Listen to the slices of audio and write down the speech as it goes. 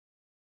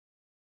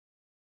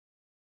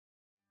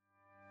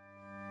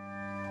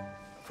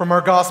From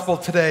our gospel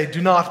today,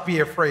 do not be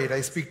afraid.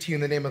 I speak to you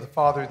in the name of the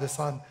Father, the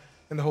Son,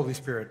 and the Holy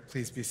Spirit.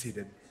 Please be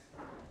seated.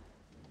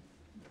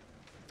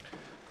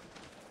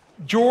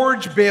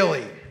 George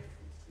Bailey.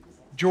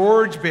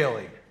 George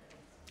Bailey.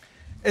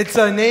 It's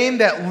a name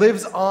that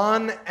lives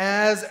on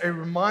as a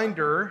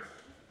reminder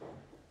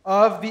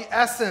of the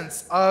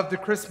essence of the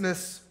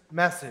Christmas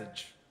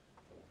message.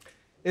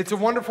 It's a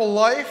Wonderful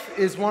Life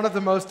is one of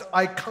the most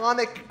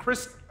iconic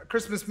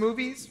Christmas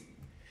movies,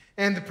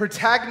 and the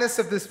protagonist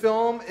of this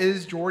film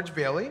is George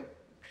Bailey.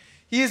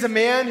 He is a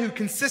man who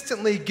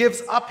consistently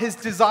gives up his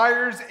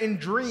desires and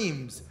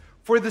dreams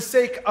for the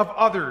sake of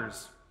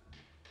others.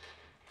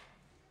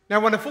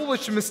 Now, when a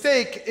foolish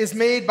mistake is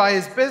made by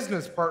his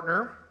business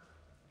partner,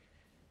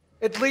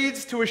 it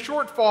leads to a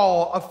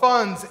shortfall of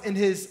funds in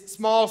his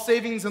small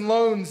savings and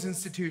loans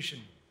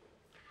institution,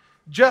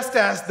 just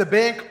as the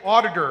bank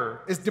auditor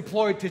is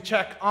deployed to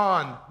check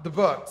on the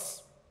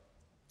books.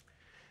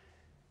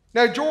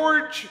 Now,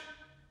 George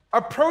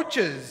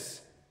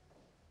approaches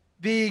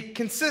the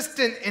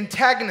consistent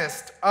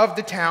antagonist of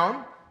the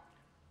town,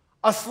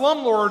 a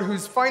slumlord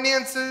whose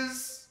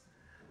finances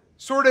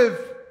sort of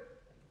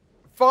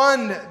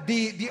fund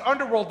the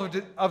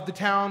underworld of the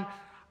town,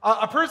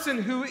 a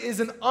person who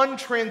is an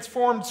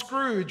untransformed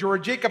Scrooge or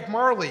Jacob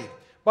Marley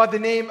by the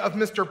name of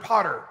Mr.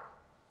 Potter.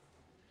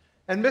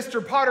 And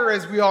Mr. Potter,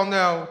 as we all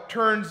know,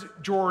 turns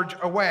George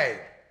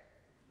away.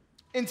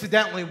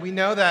 Incidentally, we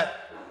know that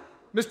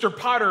Mr.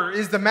 Potter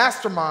is the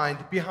mastermind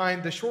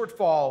behind the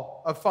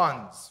shortfall of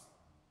funds.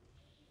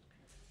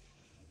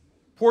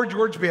 Poor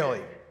George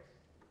Bailey.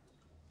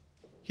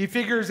 He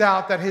figures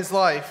out that his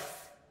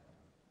life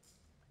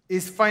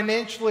is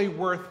financially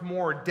worth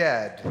more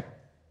dead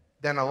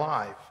than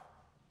alive.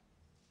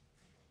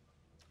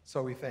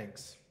 So he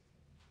thinks.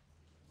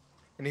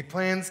 And he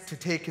plans to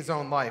take his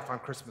own life on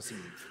Christmas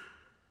Eve.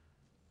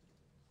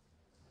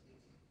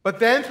 But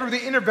then, through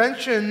the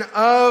intervention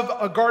of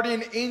a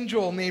guardian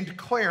angel named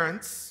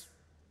Clarence,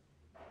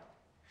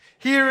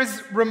 he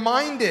is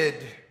reminded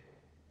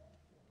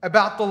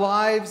about the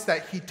lives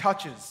that he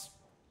touches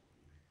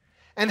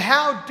and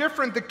how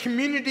different the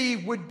community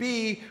would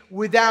be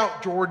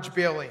without George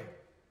Bailey.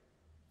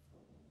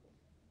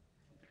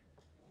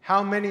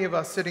 How many of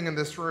us sitting in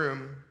this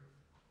room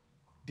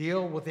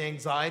deal with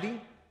anxiety,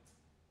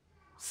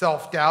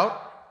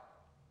 self-doubt,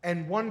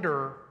 and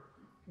wonder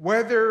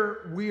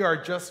whether we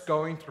are just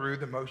going through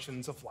the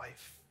motions of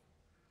life?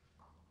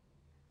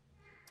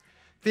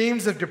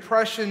 Themes of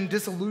depression,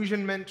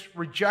 disillusionment,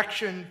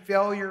 rejection,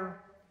 failure,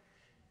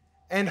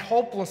 and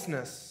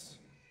hopelessness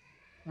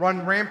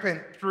run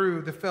rampant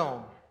through the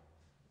film.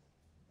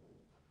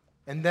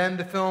 And then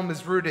the film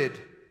is rooted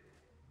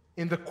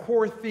in the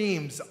core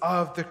themes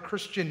of the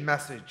Christian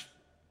message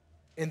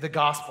in the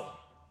gospel.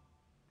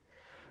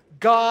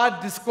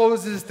 God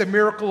discloses the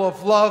miracle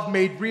of love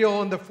made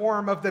real in the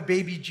form of the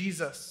baby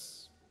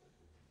Jesus.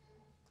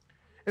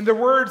 In the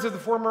words of the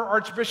former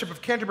Archbishop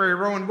of Canterbury,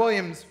 Rowan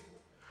Williams,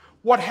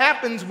 what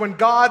happens when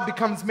God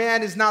becomes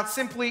man is not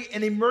simply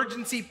an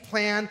emergency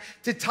plan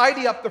to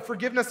tidy up the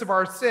forgiveness of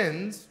our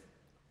sins,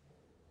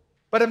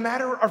 but a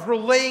matter of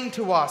relaying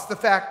to us the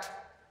fact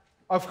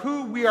of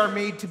who we are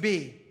made to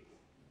be.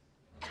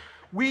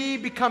 We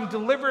become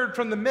delivered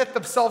from the myth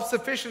of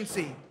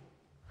self-sufficiency,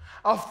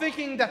 of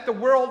thinking that the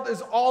world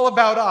is all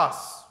about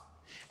us,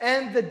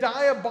 and the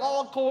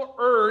diabolical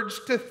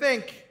urge to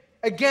think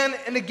again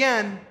and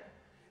again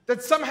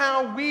that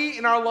somehow we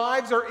in our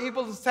lives are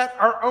able to set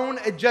our own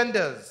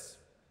agendas.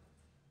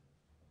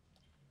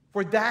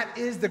 For that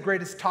is the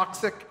greatest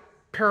toxic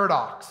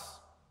paradox.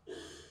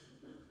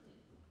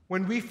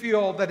 When we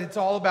feel that it's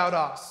all about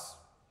us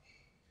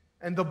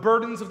and the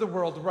burdens of the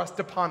world rest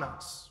upon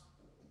us.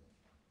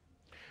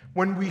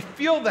 When we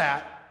feel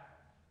that,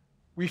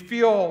 we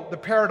feel the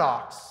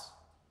paradox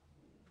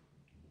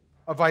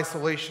of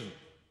isolation.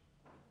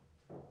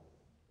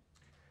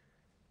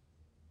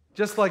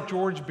 Just like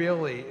George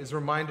Bailey is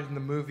reminded in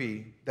the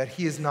movie that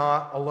he is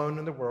not alone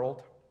in the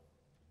world,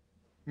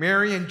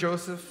 Mary and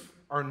Joseph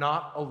are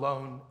not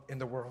alone in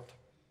the world.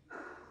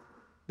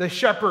 The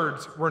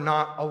shepherds were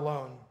not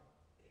alone.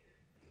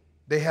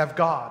 They have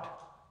God.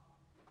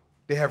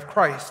 They have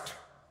Christ.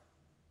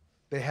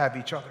 They have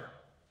each other.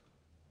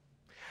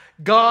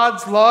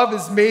 God's love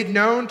is made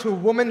known to a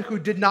woman who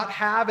did not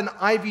have an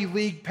Ivy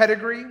League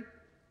pedigree,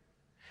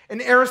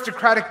 an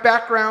aristocratic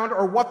background,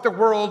 or what the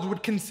world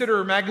would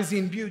consider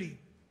magazine beauty.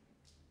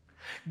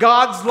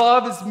 God's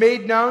love is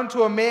made known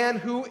to a man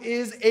who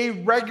is a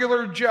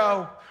regular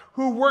Joe,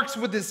 who works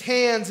with his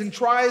hands and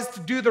tries to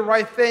do the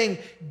right thing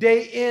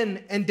day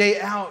in and day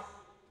out.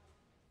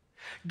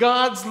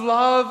 God's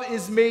love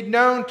is made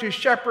known to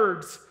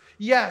shepherds,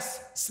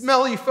 yes,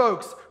 smelly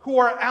folks who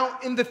are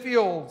out in the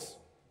fields,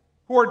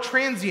 who are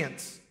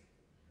transients,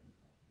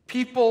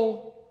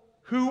 people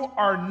who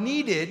are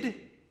needed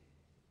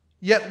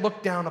yet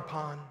looked down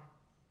upon.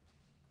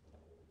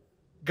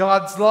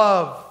 God's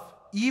love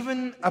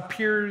even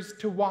appears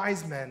to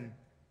wise men,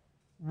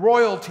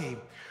 royalty,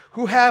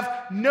 who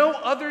have no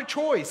other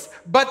choice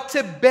but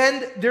to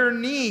bend the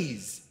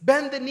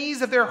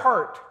knees of their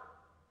heart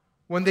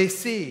when they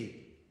see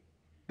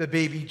the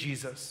baby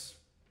Jesus.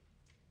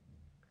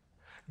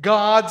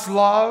 God's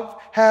love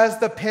has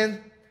the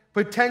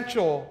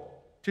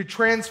potential to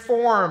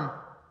transform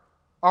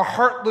a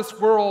heartless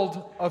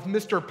world of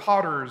Mr.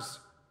 Potters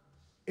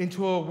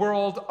into a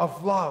world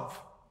of love,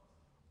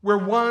 where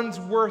one's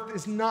worth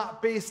is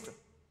not based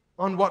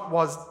on what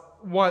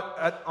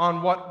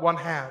one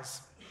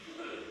has.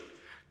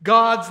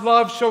 God's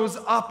love shows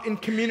up in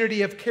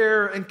community of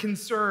care and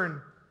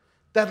concern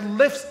that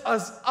lifts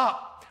us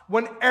up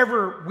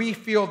whenever we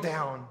feel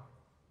down.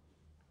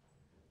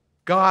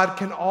 God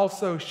can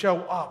also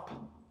show up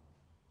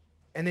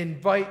and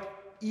invite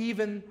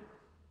even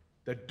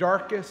the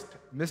darkest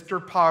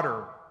Mr.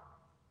 Potter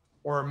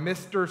or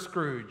Mr.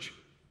 Scrooge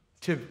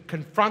to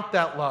confront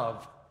that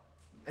love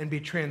and be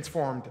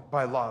transformed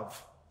by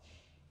love.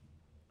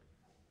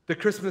 The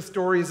Christmas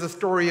story is a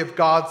story of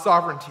God's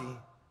sovereignty,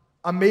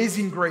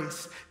 amazing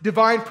grace,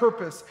 divine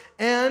purpose,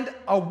 and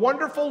a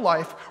wonderful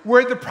life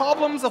where the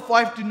problems of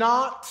life do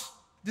not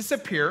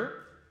disappear,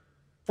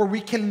 for we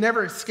can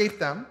never escape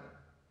them,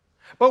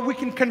 but we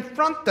can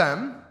confront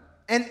them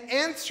and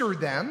answer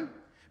them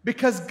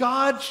because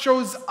God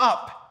shows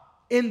up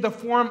in the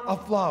form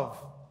of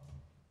love,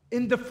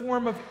 in the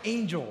form of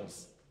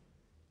angels,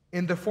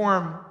 in the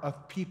form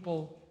of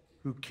people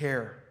who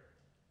care.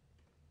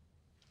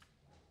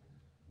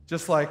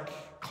 Just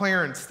like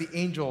Clarence, the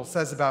angel,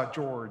 says about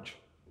George,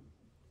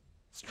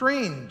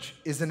 strange,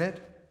 isn't it?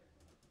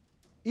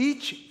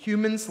 Each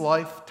human's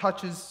life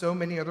touches so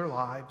many other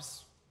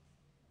lives.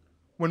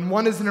 When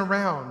one isn't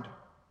around,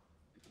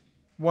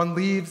 one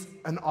leaves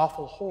an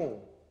awful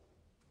hole,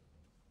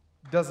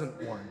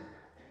 doesn't one?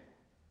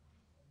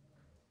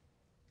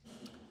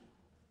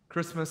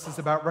 Christmas is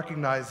about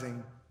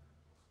recognizing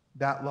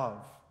that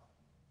love,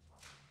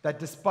 that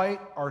despite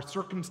our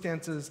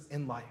circumstances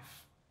in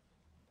life,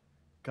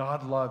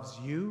 God loves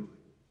you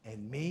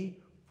and me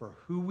for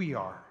who we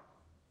are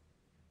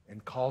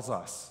and calls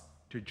us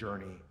to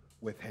journey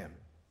with him.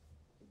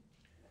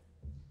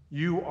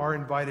 You are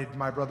invited,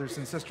 my brothers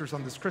and sisters,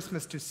 on this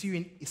Christmas to see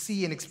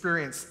and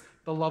experience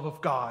the love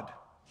of God.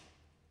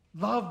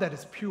 Love that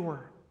is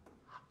pure,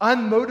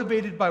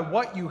 unmotivated by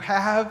what you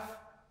have,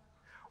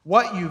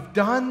 what you've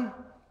done,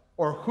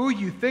 or who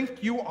you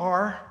think you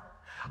are.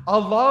 A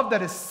love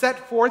that is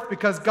set forth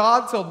because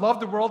God so loved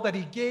the world that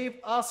he gave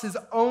us his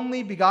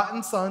only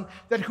begotten Son,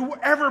 that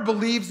whoever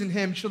believes in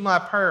him shall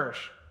not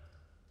perish,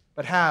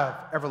 but have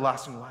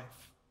everlasting life.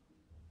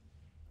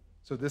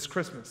 So this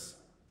Christmas,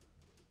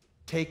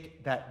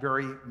 take that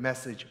very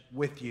message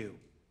with you.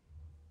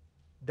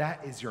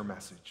 That is your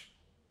message.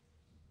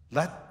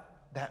 Let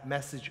that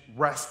message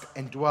rest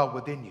and dwell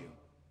within you.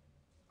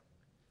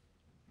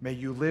 May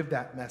you live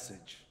that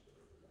message,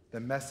 the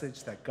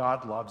message that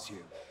God loves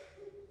you,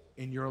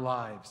 in your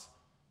lives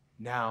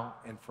now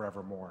and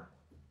forevermore.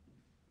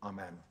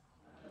 Amen.